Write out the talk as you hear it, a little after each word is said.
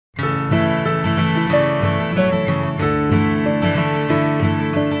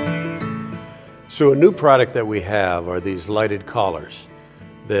So a new product that we have are these lighted collars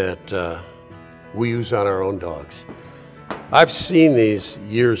that we use on our own dogs. I've seen these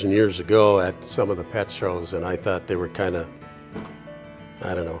years and years ago at some of the pet shows, and I thought they were kind of,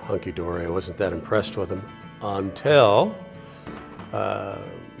 I don't know, hunky-dory. I wasn't that impressed with them until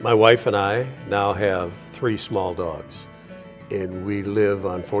my wife and I now have 3 small dogs, and we live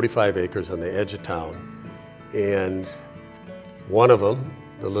on 45 acres on the edge of town. And one of them,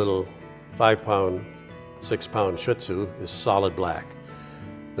 the little 5-pound, 6-pound Shih Tzu, is solid black.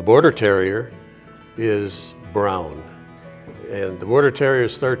 The Border Terrier is brown, and the Border Terrier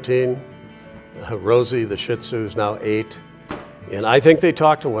is 13. Rosie, the Shih Tzu, is now 8, and I think they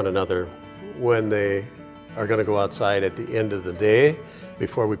talk to one another when they are going to go outside at the end of the day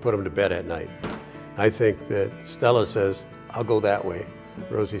before we put them to bed at night. I think that Stella says, "I'll go that way."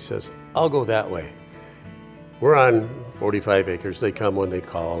 Rosie says, "I'll go that way." We're on 45 acres. They come when they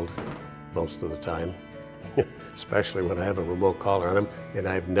called most of the time, especially when I have a remote collar on them, and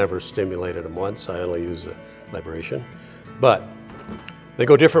I've never stimulated them once. I only use a vibration. But they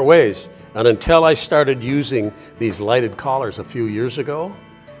go different ways. And until I started using these lighted collars a few years ago,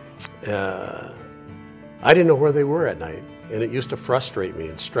 I didn't know where they were at night, and it used to frustrate me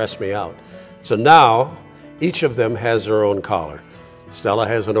and stress me out. So now, each of them has their own collar. Stella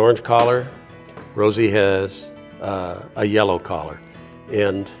has an orange collar, Rosie has a yellow collar.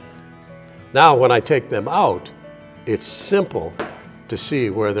 And now when I take them out, it's simple to see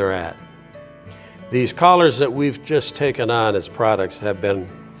where they're at. These collars that we've just taken on as products have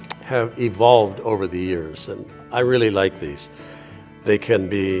evolved over the years, and I really like these. They can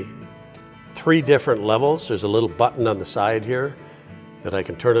be 3 different levels. There's a little button on the side here that I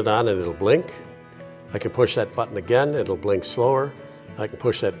can turn it on and it'll blink. I can push that button again, it'll blink slower. I can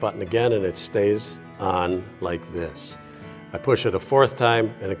push that button again and it stays on like this. I push it a 4th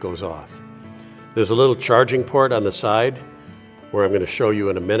time and it goes off. There's a little charging port on the side where I'm going to show you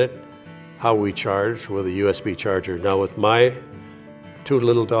in a minute how we charge with a USB charger. Now with my 2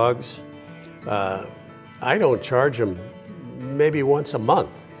 little dogs, I don't charge them maybe once a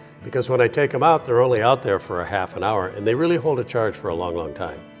month, because when I take them out, they're only out there for a half an hour, and they really hold a charge for a long, long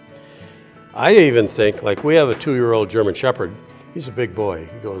time. I even think, like we have a 2-year-old German Shepherd. He's a big boy.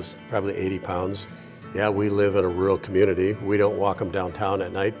 He goes probably 80 pounds. Yeah, we live in a rural community. We don't walk them downtown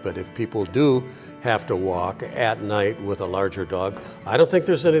at night, but if people do have to walk at night with a larger dog, I don't think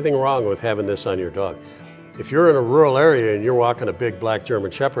there's anything wrong with having this on your dog. If you're in a rural area and you're walking a big black German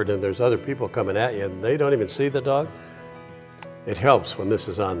Shepherd and there's other people coming at you and they don't even see the dog, it helps when this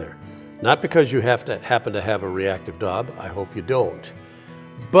is on there. Not because you have to happen to have a reactive dog, I hope you don't,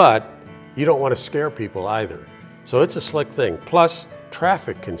 but you don't want to scare people either. So it's a slick thing. Plus,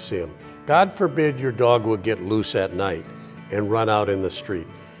 traffic can see them. God forbid your dog would get loose at night and run out in the street.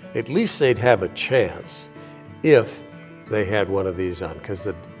 At least they'd have a chance if they had one of these on, because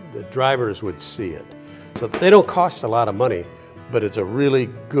the drivers would see it. So they don't cost a lot of money, but it's a really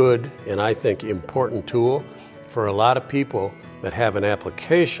good and I think important tool for a lot of people that have an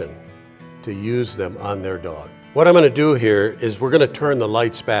application to use them on their dog. What I'm going to do here is we're going to turn the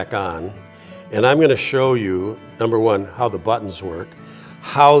lights back on, and I'm going to show you, number one, how the buttons work,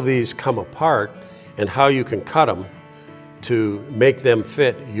 how these come apart, and how you can cut them to make them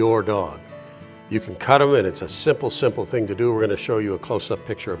fit your dog. You can cut them, and it's a simple thing to do. We're going to show you a close-up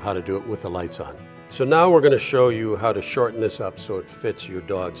picture of how to do it with the lights on. So now we're going to show you how to shorten this up so it fits your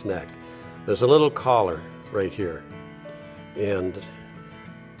dog's neck. There's a little collar right here, and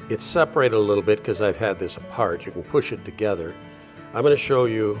it's separated a little bit because I've had this apart. You can push it together. I'm going to show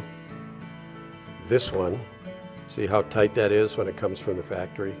you this one. See how tight that is when it comes from the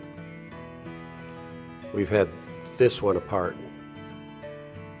factory? We've had this one apart.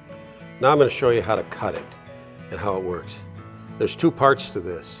 Now I'm going to show you how to cut it and how it works. There's 2 parts to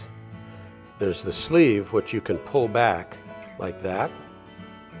this. There's the sleeve, which you can pull back like that.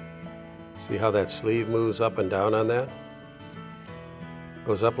 See how that sleeve moves up and down on that?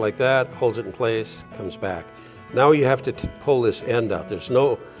 Goes up like that, holds it in place, comes back. Now you have to pull this end out.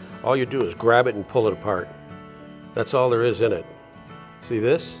 All you do is grab it and pull it apart. That's all there is in it. See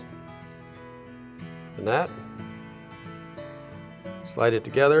this? And that? Slide it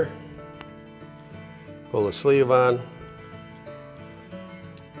together, pull the sleeve on,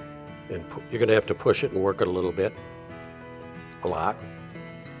 and you're going to have to push it and work it a little bit, a lot,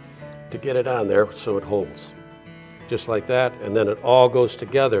 to get it on there so it holds. Just like that, and then it all goes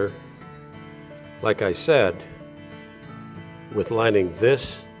together, like I said, with lining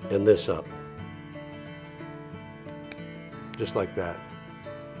this and this up. Just like that.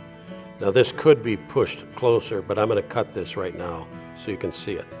 Now this could be pushed closer, but I'm going to cut this right now so you can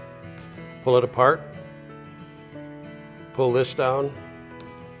see it. pull it apart, pull this down.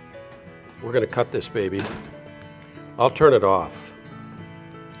 We're going to cut this baby. I'll turn it off.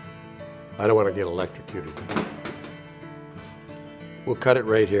 I don't want to get electrocuted. We'll cut it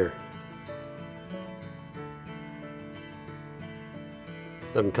right here.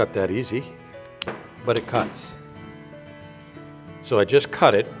 Doesn't cut that easy, but it cuts. So I just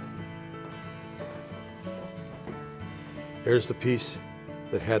cut it. Here's the piece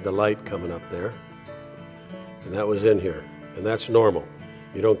that had the light coming up there, and that was in here, and that's normal.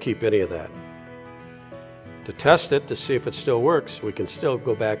 You don't keep any of that. To test it, to see if it still works, we can still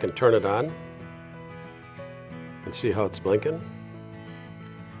go back and turn it on and see how it's blinking.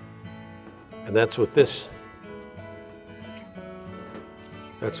 And that's with this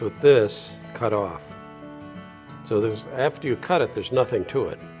cut off. So after you cut it, there's nothing to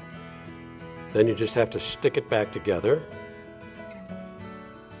it. Then you just have to stick it back together.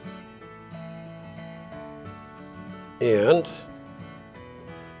 And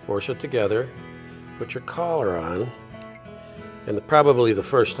force it together, put your collar on, and probably the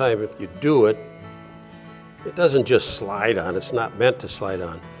first time if you do it, it doesn't just slide on, it's not meant to slide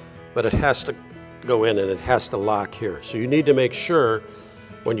on, but it has to go in and it has to lock here. So you need to make sure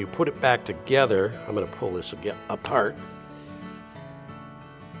when you put it back together, I'm going to pull this again apart,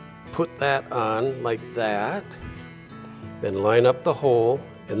 put that on like that, then line up the hole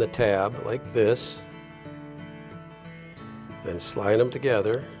in the tab like this, then slide them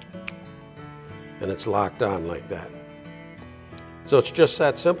together, and it's locked on like that. So it's just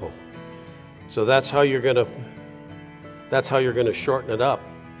that simple. So that's how you're gonna shorten it up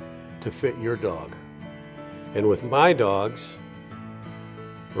to fit your dog. And with my dogs,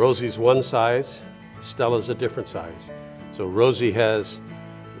 Rosie's one size, Stella's a different size. So Rosie has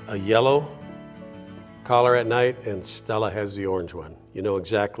a yellow collar at night and Stella has the orange one. You know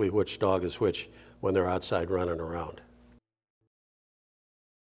exactly which dog is which when they're outside running around.